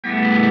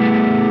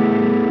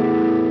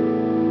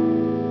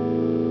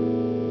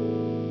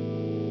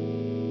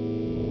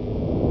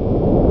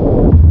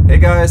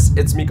guys,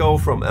 it's Miko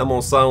from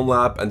ML Sound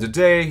Lab, and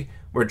today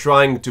we're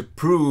trying to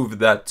prove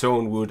that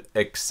Tonewood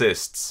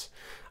exists.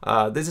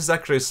 This is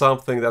actually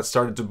something that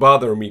started to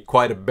bother me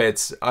quite a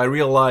bit. I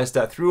realized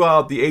that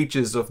throughout the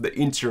ages of the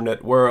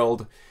internet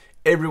world,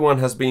 everyone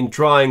has been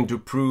trying to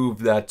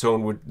prove that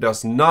Tonewood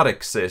does not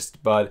exist,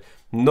 but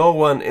no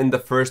one in the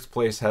first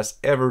place has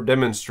ever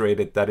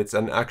demonstrated that it's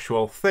an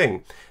actual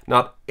thing.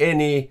 Not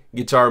any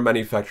guitar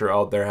manufacturer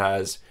out there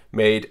has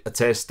made a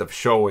test of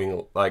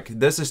showing like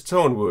this is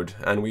Tonewood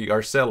and we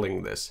are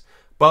selling this.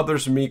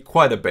 Bothers me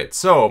quite a bit.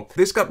 So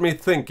this got me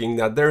thinking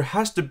that there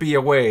has to be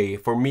a way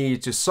for me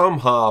to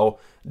somehow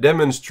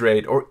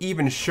demonstrate or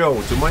even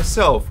show to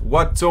myself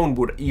what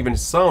Tonewood even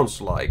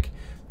sounds like.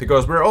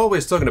 Because we're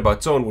always talking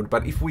about Tonewood,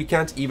 but if we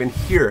can't even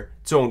hear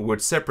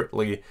Tonewood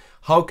separately,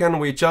 how can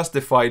we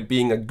justify it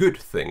being a good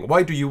thing?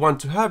 Why do you want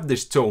to have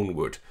this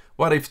Tonewood?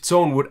 What if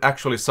Tonewood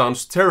actually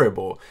sounds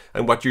terrible?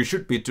 And what you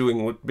should be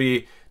doing would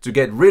be to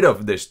get rid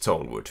of this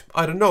Tonewood.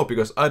 I don't know,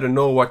 because I don't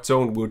know what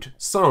Tonewood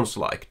sounds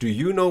like. Do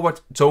you know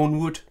what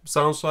Tonewood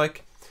sounds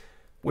like?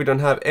 We don't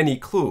have any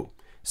clue.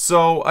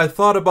 So I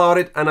thought about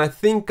it, and I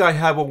think I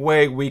have a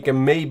way we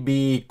can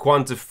maybe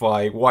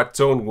quantify what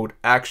Tonewood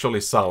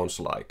actually sounds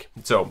like.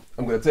 So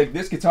I'm gonna take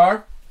this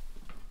guitar.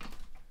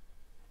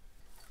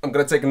 I'm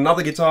gonna take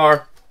another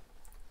guitar.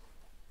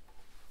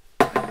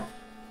 I'm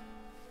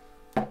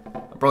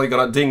probably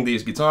gonna ding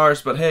these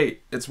guitars, but hey,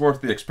 it's worth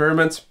the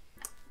experiment.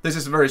 This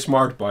is very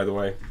smart, by the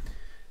way.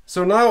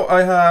 So now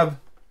I have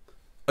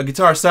a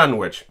guitar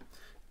sandwich.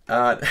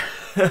 I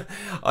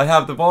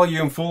have the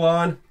volume full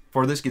on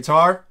for this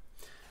guitar.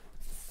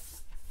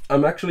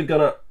 I'm actually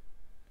gonna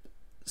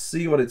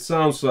see what it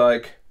sounds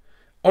like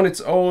on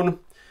its own,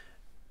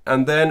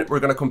 and then we're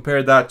gonna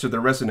compare that to the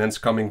resonance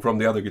coming from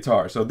the other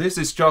guitar. So this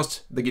is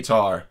just the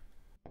guitar.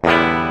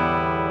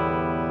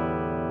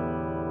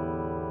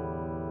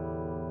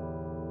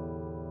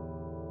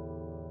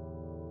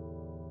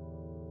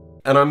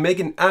 And I'm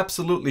making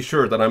absolutely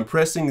sure that I'm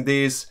pressing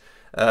these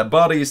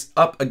bodies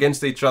up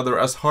against each other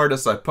as hard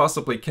as I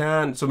possibly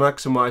can to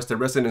maximize the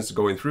resonance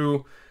going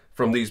through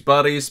from these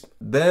bodies.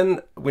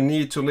 Then we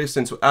need to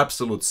listen to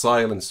absolute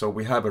silence so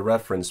we have a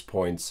reference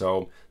point.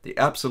 So the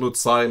absolute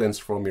silence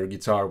from your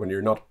guitar when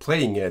you're not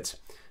playing it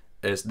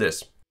is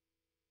this.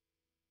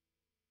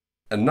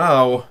 And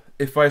now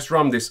if I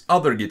strum this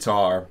other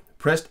guitar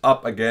pressed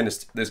up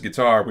against this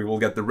guitar, we will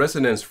get the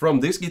resonance from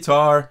this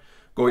guitar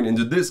going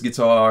into this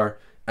guitar,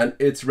 and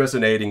it's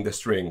resonating the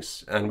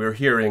strings, and we're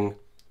hearing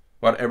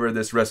whatever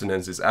this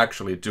resonance is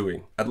actually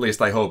doing. At least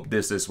I hope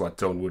this is what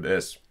Tonewood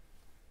is.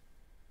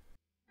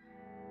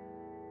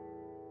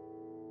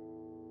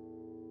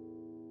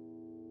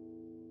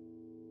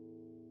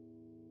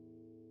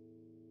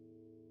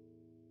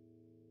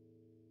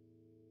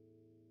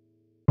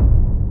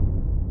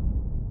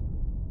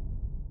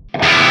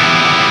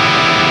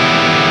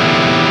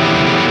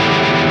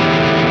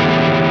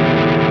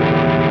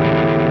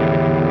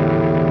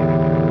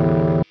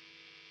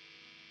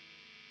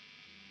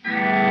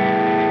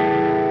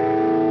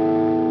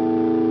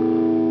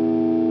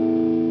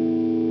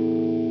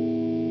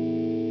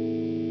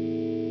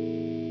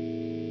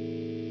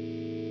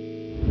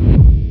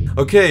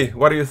 Okay,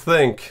 what do you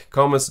think?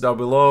 Comments down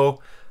below.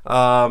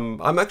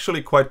 I'm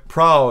actually quite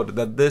proud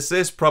that this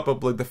is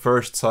probably the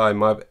first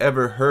time I've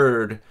ever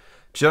heard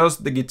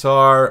just the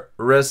guitar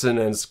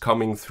resonance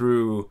coming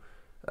through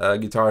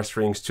guitar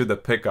strings to the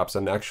pickups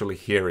and actually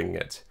hearing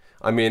it.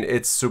 I mean,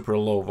 it's super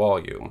low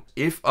volume.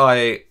 If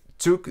I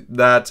took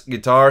that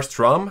guitar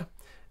strum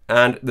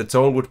and the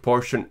Tonewood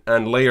portion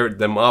and layered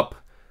them up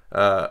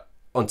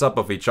on top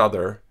of each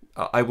other,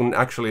 I would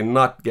actually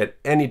not get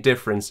any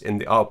difference in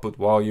the output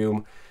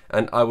volume,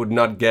 and I would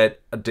not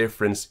get a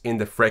difference in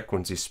the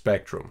frequency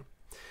spectrum.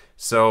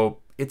 So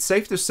it's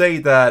safe to say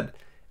that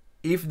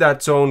if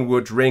that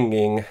Tonewood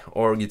ringing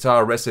or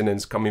guitar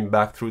resonance coming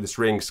back through the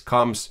strings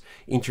comes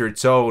into your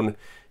tone,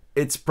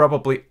 it's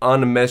probably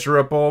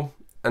unmeasurable.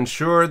 And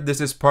sure, this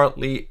is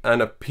partly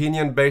an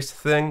opinion-based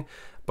thing,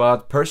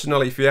 but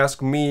personally, if you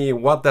ask me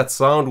what that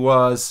sound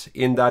was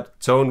in that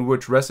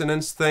Tonewood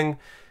resonance thing,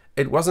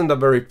 it wasn't a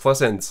very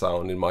pleasant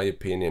sound in my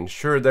opinion.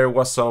 Sure, there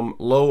was some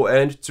low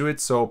end to it,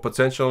 so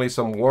potentially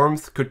some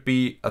warmth could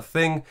be a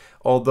thing,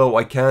 although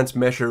I can't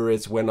measure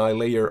it when I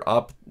layer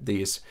up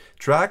these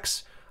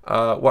tracks.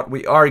 What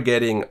we are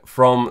getting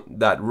from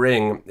that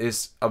ring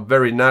is a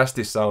very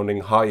nasty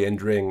sounding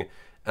high-end ring,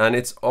 and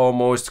it's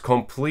almost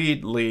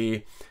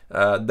completely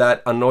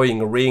that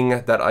annoying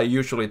ring that I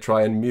usually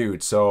try and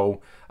mute. So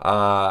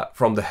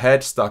from the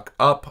headstock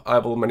up, I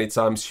will many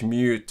times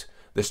mute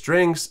the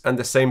strings, and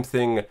the same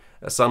thing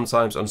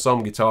sometimes on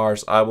some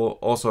guitars. I will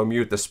also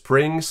mute the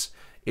springs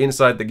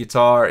inside the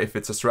guitar if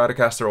it's a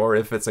Stratocaster, or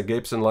if it's a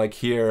Gibson like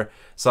here,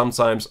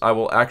 sometimes I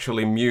will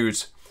actually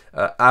mute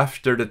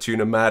after the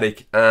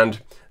tunematic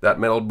and that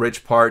metal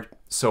bridge part,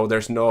 so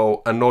there's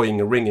no annoying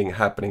ringing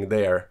happening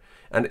there.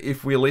 And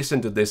if we listen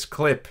to this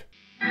clip,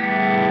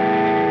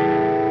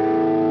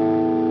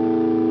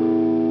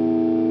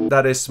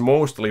 that is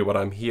mostly what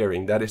I'm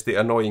hearing. That is the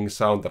annoying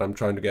sound that I'm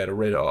trying to get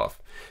rid of.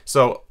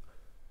 So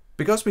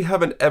because we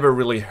haven't ever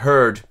really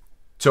heard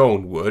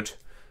TONEWOOD,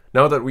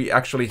 now that we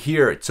actually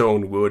hear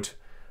TONEWOOD,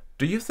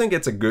 do you think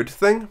it's a good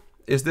thing?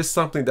 Is this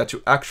something that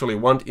you actually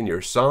want in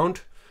your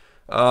sound?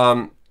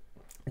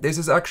 This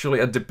is actually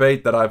a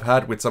debate that I've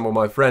had with some of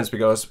my friends,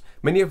 because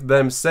many of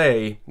them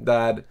say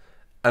that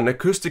an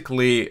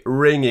acoustically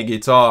ringy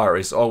guitar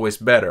is always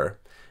better.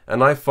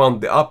 And I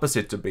found the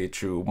opposite to be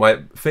true.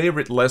 My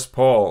favorite Les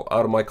Paul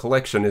out of my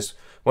collection is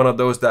one of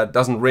those that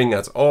doesn't ring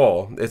at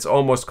all. It's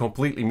almost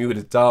completely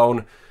muted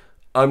down.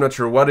 I'm not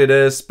sure what it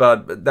is,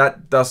 but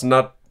that does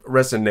not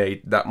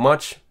resonate that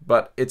much,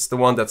 but it's the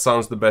one that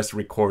sounds the best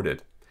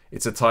recorded.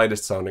 It's the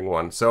tightest sounding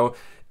one. So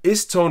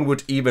is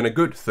TONEWOOD even a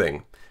good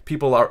thing?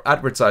 People are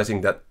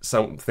advertising that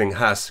something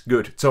has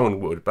good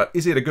TONEWOOD, but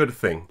is it a good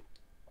thing?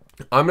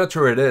 I'm not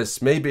sure it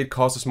is. Maybe it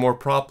causes more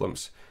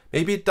problems.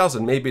 Maybe it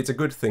doesn't. Maybe it's a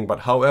good thing. But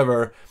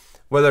however,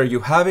 whether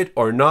you have it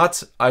or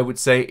not, I would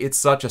say it's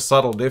such a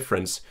subtle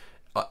difference.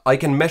 I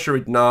can measure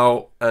it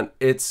now and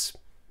it's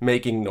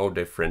making no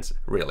difference,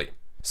 really.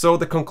 So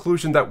the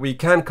conclusion that we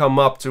can come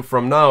up to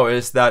from now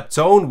is that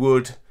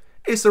TONEWOOD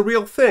is a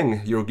real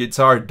thing. Your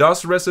guitar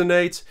does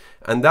resonate,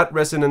 and that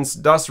resonance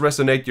does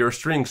resonate your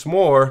strings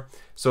more.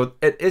 So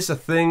it is a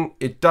thing.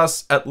 It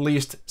does at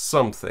least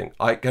something.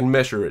 I can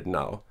measure it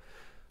now.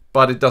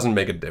 But it doesn't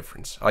make a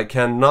difference. I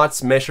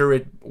cannot measure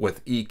it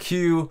with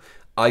EQ.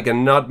 I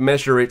cannot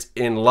measure it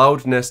in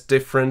loudness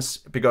difference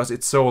because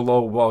it's so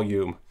low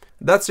volume.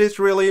 That's it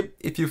really.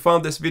 If you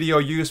found this video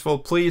useful,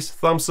 please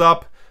thumbs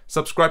up,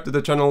 subscribe to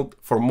the channel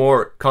for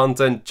more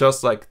content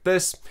just like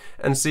this,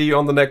 and see you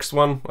on the next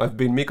one. I've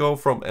been Mikko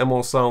from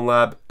MO Sound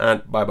Lab,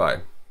 and bye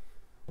bye.